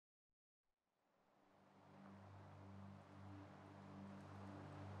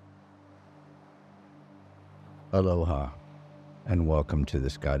Aloha, and welcome to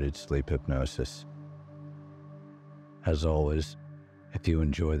this guided sleep hypnosis. As always, if you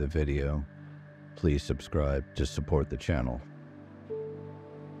enjoy the video, please subscribe to support the channel.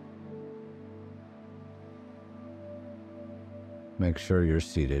 Make sure you're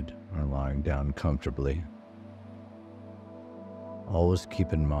seated or lying down comfortably. Always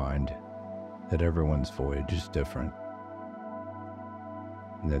keep in mind that everyone's voyage is different,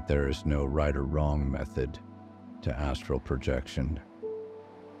 and that there is no right or wrong method to astral projection.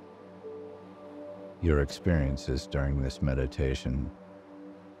 Your experiences during this meditation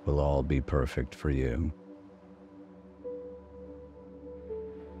will all be perfect for you.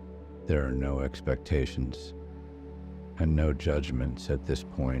 There are no expectations and no judgments at this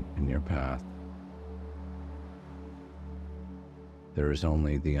point in your path. There is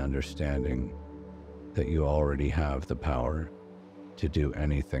only the understanding that you already have the power to do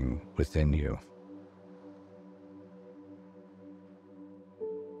anything within you.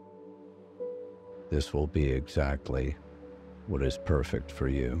 This will be exactly what is perfect for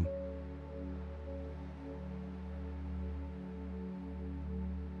you.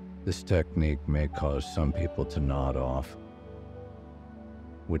 This technique may cause some people to nod off,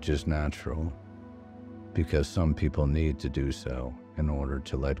 which is natural, because some people need to do so in order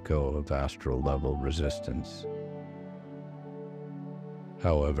to let go of astral level resistance.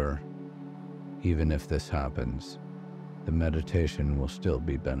 However, even if this happens, the meditation will still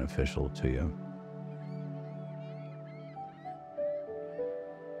be beneficial to you.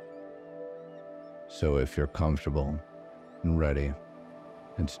 So if you're comfortable and ready,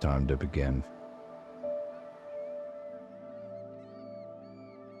 it's time to begin.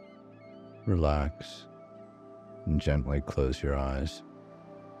 Relax and gently close your eyes.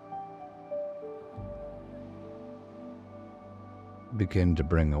 Begin to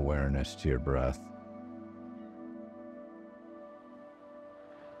bring awareness to your breath.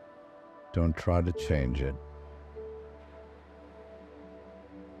 Don't try to change it.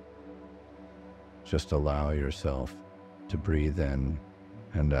 Just allow yourself to breathe in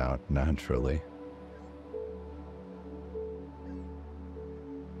and out naturally.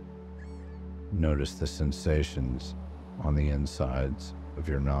 Notice the sensations on the insides of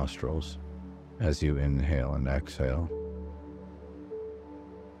your nostrils as you inhale and exhale.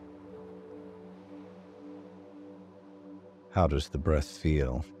 How does the breath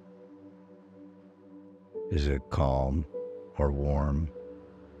feel? Is it calm or warm?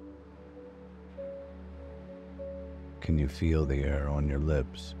 Can you feel the air on your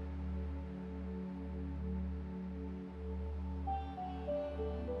lips?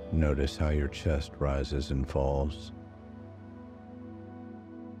 Notice how your chest rises and falls.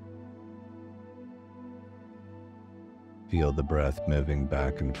 Feel the breath moving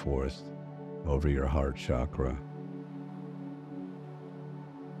back and forth over your heart chakra.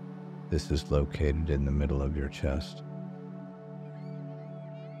 This is located in the middle of your chest.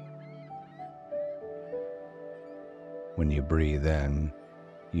 When you breathe in,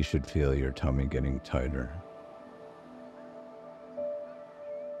 you should feel your tummy getting tighter.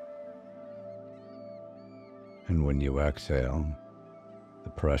 And when you exhale,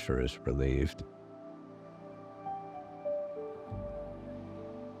 the pressure is relieved.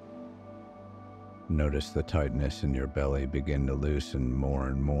 Notice the tightness in your belly begin to loosen more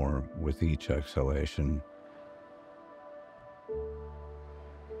and more with each exhalation.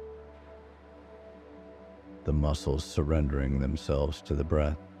 The muscles surrendering themselves to the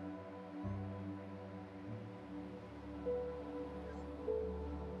breath.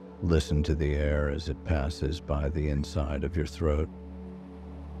 Listen to the air as it passes by the inside of your throat.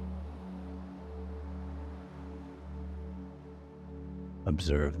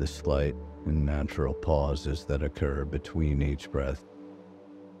 Observe the slight and natural pauses that occur between each breath.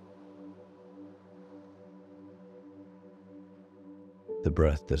 The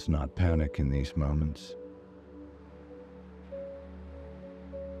breath does not panic in these moments.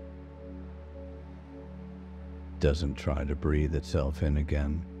 Doesn't try to breathe itself in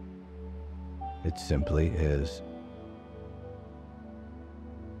again. It simply is.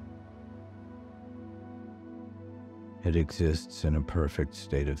 It exists in a perfect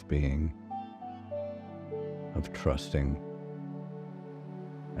state of being, of trusting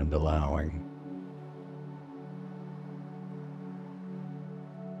and allowing.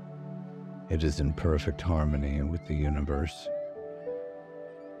 It is in perfect harmony with the universe.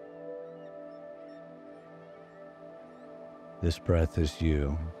 This breath is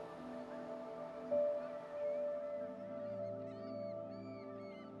you.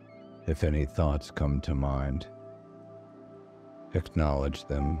 If any thoughts come to mind, acknowledge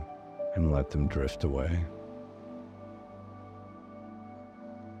them and let them drift away.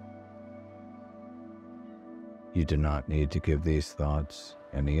 You do not need to give these thoughts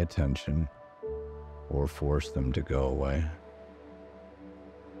any attention or force them to go away.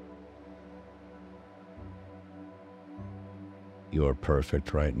 You are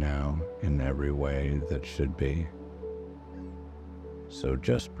perfect right now in every way that should be. So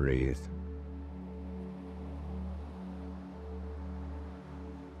just breathe.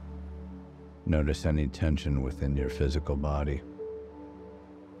 Notice any tension within your physical body.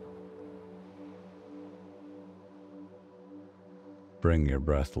 Bring your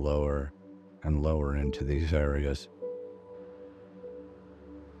breath lower and lower into these areas.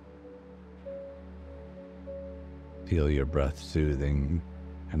 Feel your breath soothing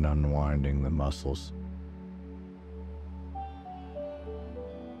and unwinding the muscles.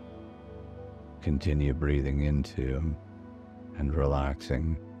 Continue breathing into and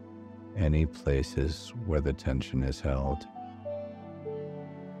relaxing any places where the tension is held.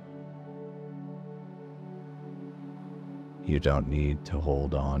 You don't need to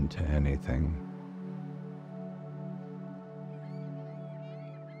hold on to anything.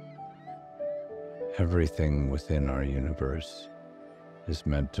 Everything within our universe is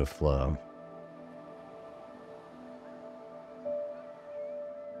meant to flow.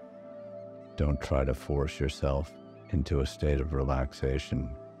 Don't try to force yourself into a state of relaxation.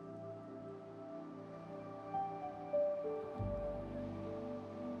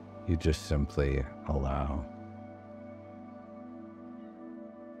 You just simply allow.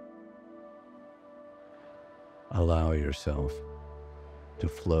 Allow yourself to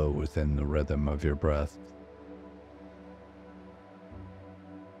flow within the rhythm of your breath.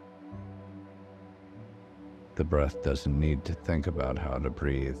 The breath doesn't need to think about how to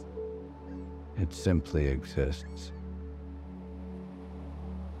breathe. It simply exists.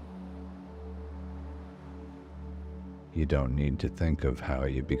 You don't need to think of how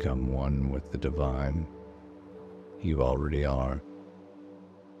you become one with the divine. You already are.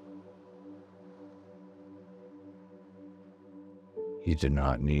 You do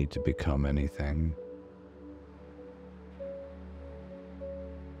not need to become anything.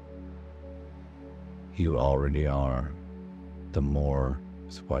 You already are. The more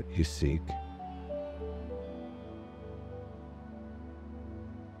is what you seek.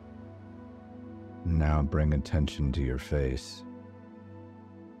 Now bring attention to your face.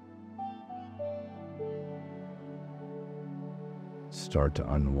 Start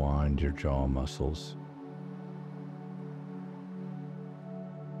to unwind your jaw muscles.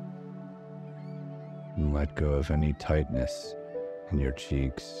 And let go of any tightness in your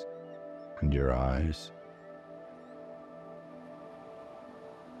cheeks and your eyes.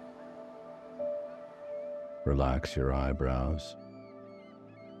 Relax your eyebrows.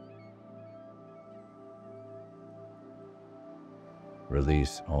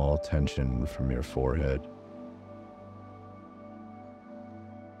 Release all tension from your forehead.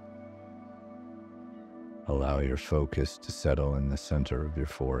 Allow your focus to settle in the center of your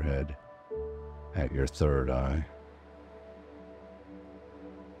forehead, at your third eye.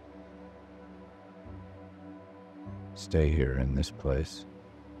 Stay here in this place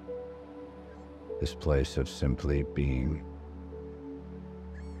of simply being.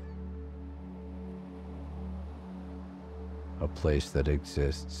 A place that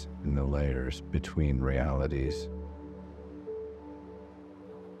exists in the layers between realities.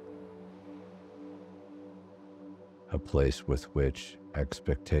 A place with which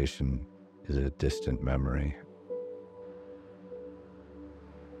expectation is a distant memory.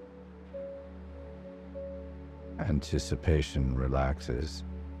 Anticipation relaxes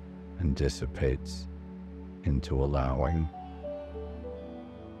and dissipates into allowing.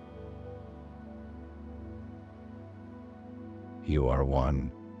 You are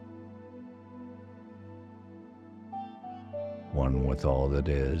one. One with all that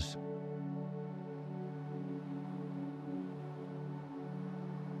is.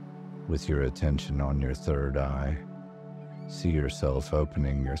 With your attention on your third eye, see yourself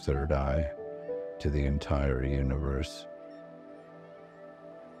opening your third eye to the entire universe.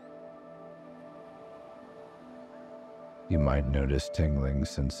 You might notice tingling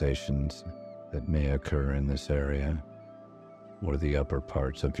sensations that may occur in this area or the upper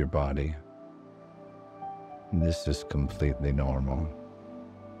parts of your body. This is completely normal.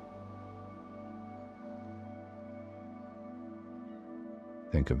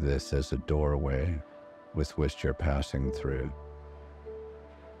 Think of this as a doorway with which you're passing through.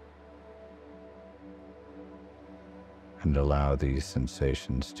 And allow these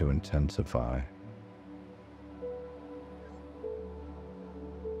sensations to intensify.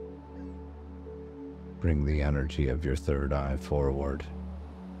 Bring the energy of your third eye forward.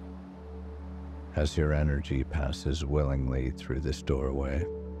 As your energy passes willingly through this doorway,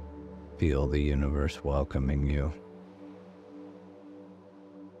 feel the universe welcoming you.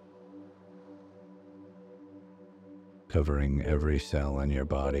 Covering every cell in your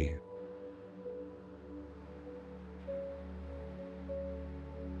body.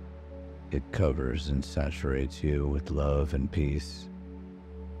 It covers and saturates you with love and peace.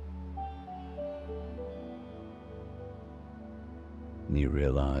 And you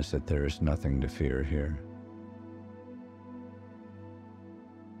realize that there is nothing to fear here.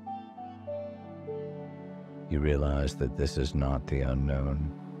 You realize that this is not the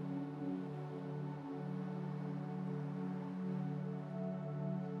unknown.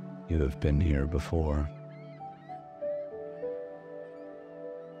 You have been here before.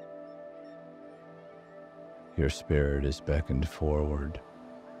 Your spirit is beckoned forward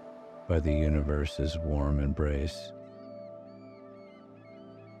by the universe's warm embrace.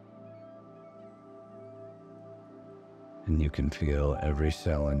 And you can feel every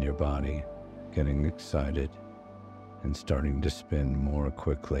cell in your body getting excited and starting to spin more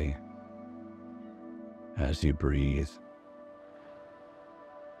quickly as you breathe.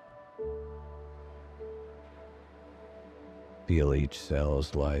 Feel each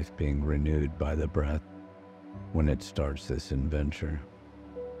cell's life being renewed by the breath when it starts this adventure.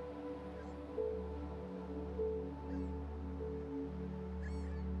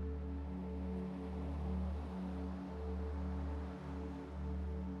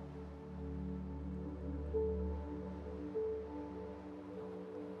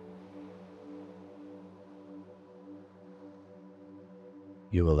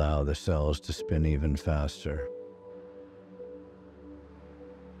 You allow the cells to spin even faster.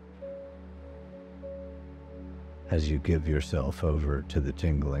 As you give yourself over to the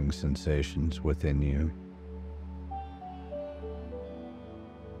tingling sensations within you.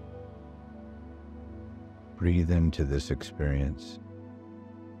 Breathe into this experience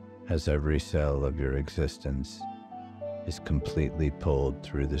as every cell of your existence is completely pulled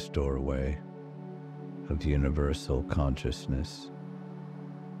through this doorway of universal consciousness.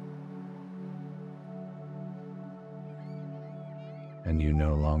 And you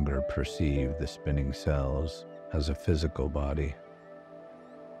no longer perceive the spinning cells as a physical body.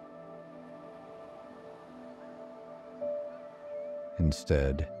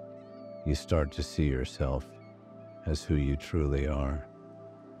 Instead, you start to see yourself as who you truly are.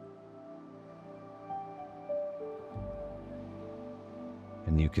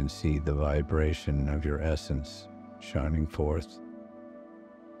 And you can see the vibration of your essence shining forth.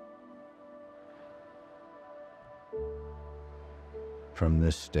 From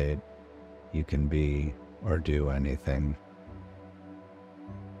this state, you can be or do anything.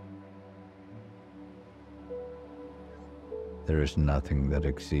 There is nothing that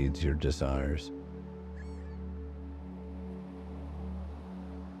exceeds your desires.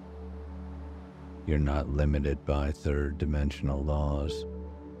 You're not limited by third-dimensional laws.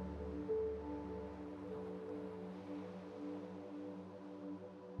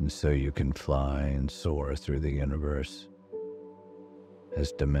 And so you can fly and soar through the universe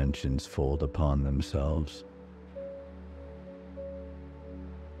as dimensions fold upon themselves.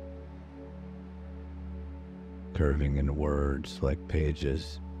 Curving in words like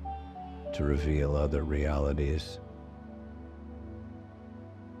pages to reveal other realities.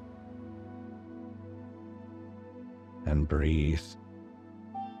 And breathe.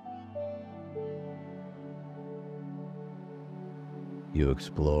 You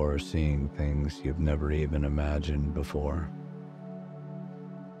explore seeing things you've never even imagined before.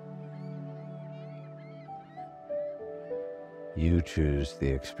 You choose the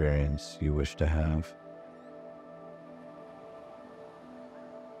experience you wish to have.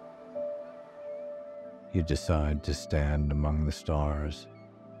 You decide to stand among the stars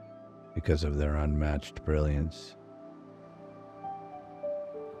because of their unmatched brilliance.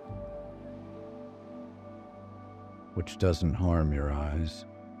 Which doesn't harm your eyes,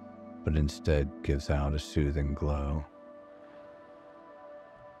 but instead gives out a soothing glow.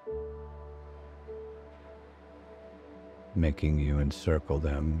 Making you encircle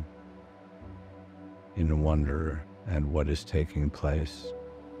them in wonder at what is taking place.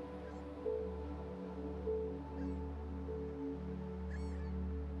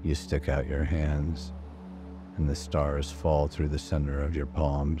 You stick out your hands, and the stars fall through the center of your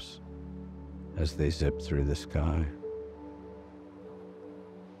palms as they zip through the sky.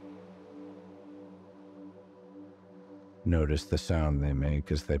 Notice the sound they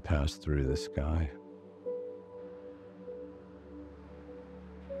make as they pass through the sky.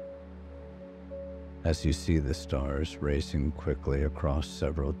 As you see the stars racing quickly across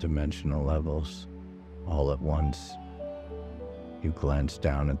several dimensional levels, all at once, you glance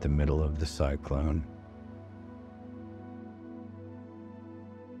down at the middle of the cyclone.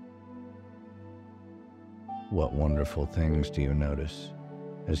 What wonderful things do you notice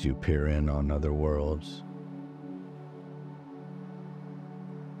as you peer in on other worlds?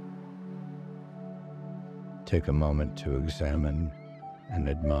 Take a moment to examine and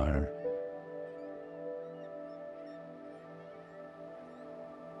admire.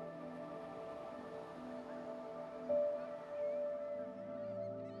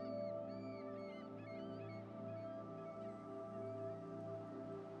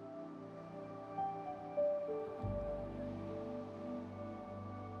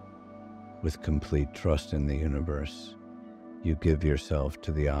 With complete trust in the universe, you give yourself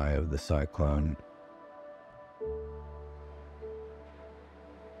to the eye of the cyclone.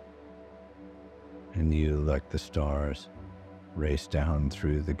 And you, like the stars, race down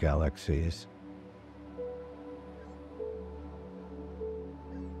through the galaxies.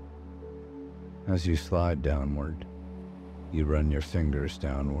 As you slide downward, you run your fingers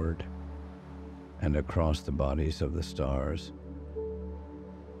downward and across the bodies of the stars.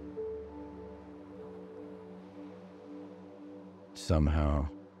 Somehow,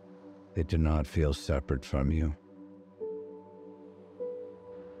 they do not feel separate from you.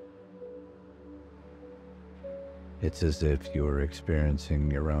 It's as if you are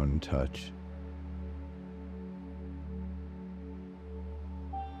experiencing your own touch.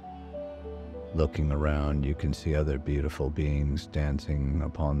 Looking around, you can see other beautiful beings dancing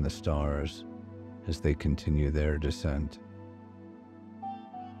upon the stars as they continue their descent.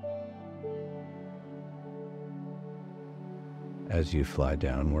 As you fly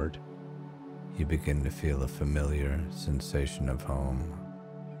downward, you begin to feel a familiar sensation of home.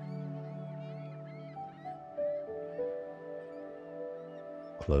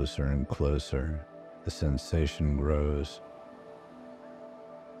 Closer and closer, the sensation grows.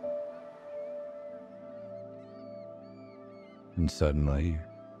 And suddenly,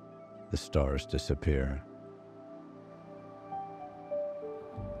 the stars disappear.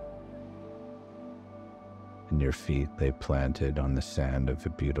 And your feet lay planted on the sand of a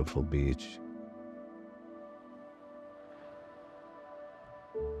beautiful beach.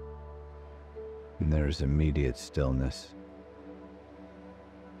 And there is immediate stillness.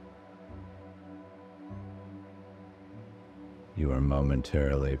 You are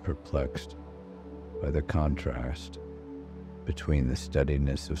momentarily perplexed by the contrast between the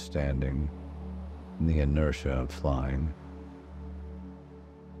steadiness of standing and the inertia of flying.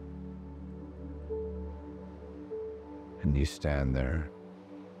 And you stand there,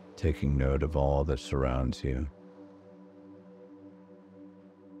 taking note of all that surrounds you.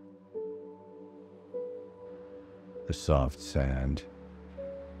 The soft sand,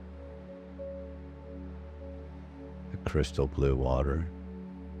 the crystal blue water,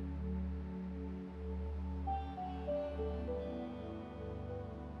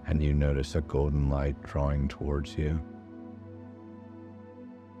 and you notice a golden light drawing towards you,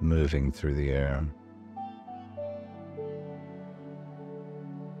 moving through the air.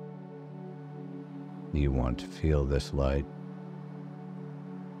 You want to feel this light.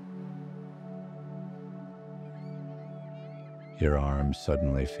 Your arms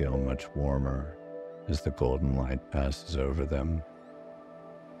suddenly feel much warmer as the golden light passes over them.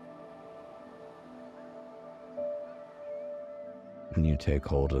 And you take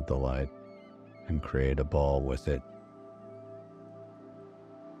hold of the light and create a ball with it.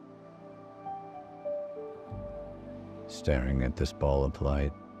 Staring at this ball of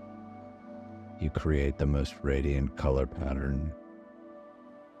light, you create the most radiant color pattern.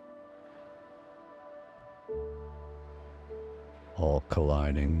 All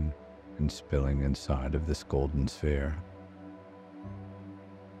colliding and spilling inside of this golden sphere.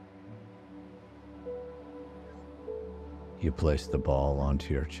 You place the ball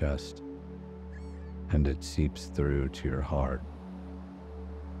onto your chest, and it seeps through to your heart,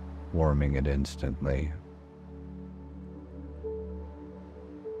 warming it instantly.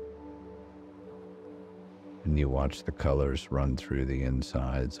 And you watch the colors run through the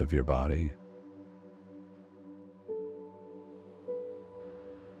insides of your body.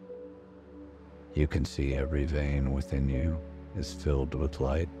 You can see every vein within you is filled with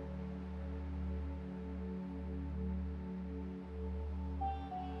light.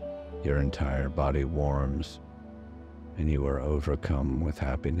 Your entire body warms, and you are overcome with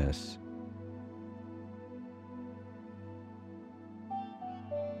happiness.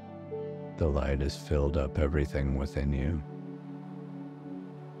 The light has filled up everything within you.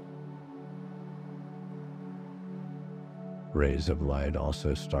 Rays of light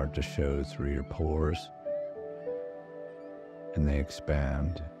also start to show through your pores, and they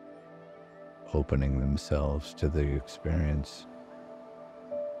expand, opening themselves to the experience.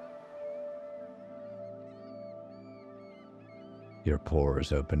 Your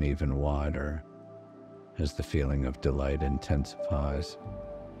pores open even wider as the feeling of delight intensifies,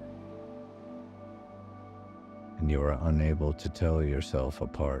 and you are unable to tell yourself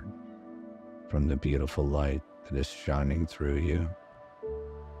apart from the beautiful light that is shining through you.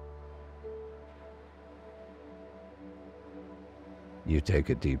 You take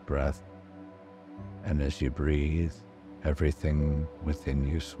a deep breath, and as you breathe, everything within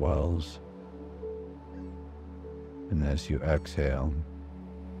you swells. And as you exhale,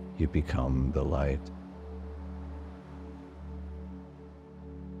 you become the light.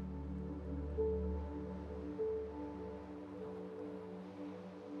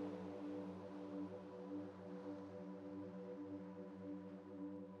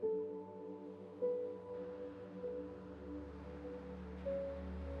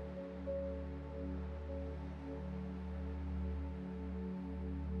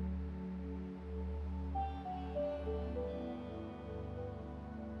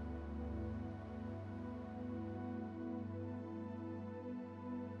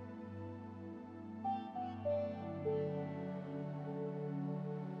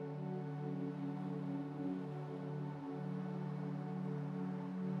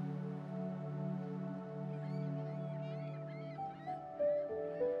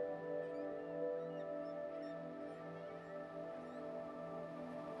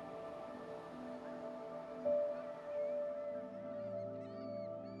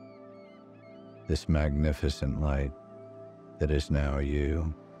 This magnificent light that is now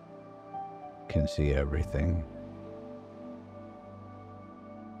you can see everything.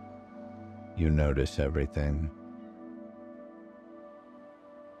 You notice everything,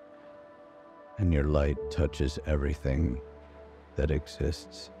 and your light touches everything that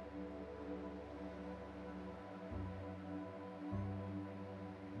exists.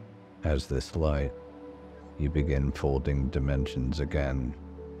 As this light, you begin folding dimensions again.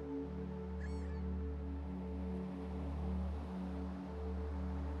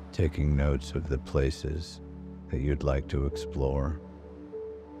 Taking notes of the places that you'd like to explore.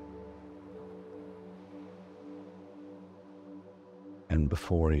 And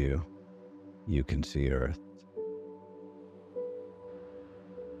before you, you can see Earth.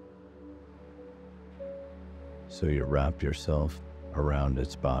 So you wrap yourself around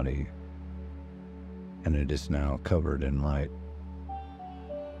its body, and it is now covered in light.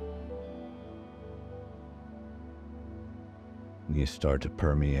 You start to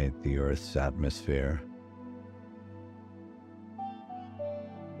permeate the Earth's atmosphere.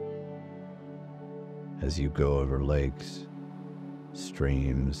 As you go over lakes,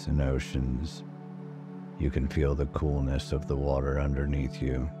 streams, and oceans, you can feel the coolness of the water underneath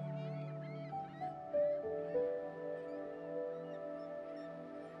you.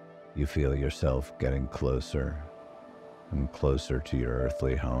 You feel yourself getting closer and closer to your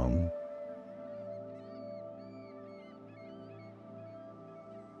earthly home.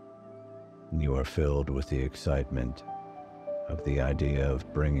 You are filled with the excitement of the idea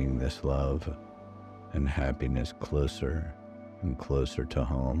of bringing this love and happiness closer and closer to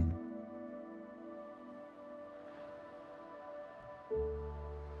home.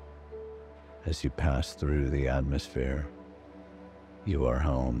 As you pass through the atmosphere, you are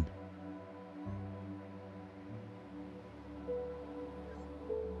home.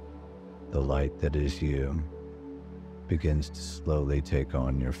 The light that is you begins to slowly take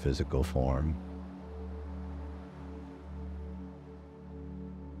on your physical form.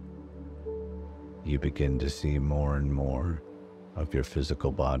 You begin to see more and more of your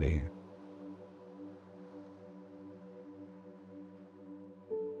physical body.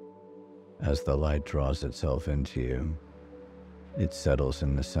 As the light draws itself into you, it settles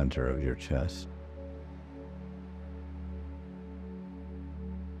in the center of your chest.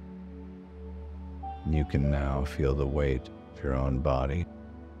 You can now feel the weight of your own body.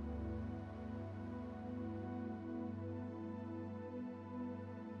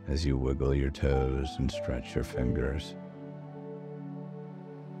 As you wiggle your toes and stretch your fingers,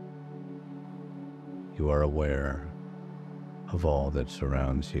 you are aware of all that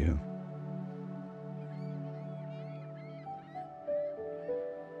surrounds you.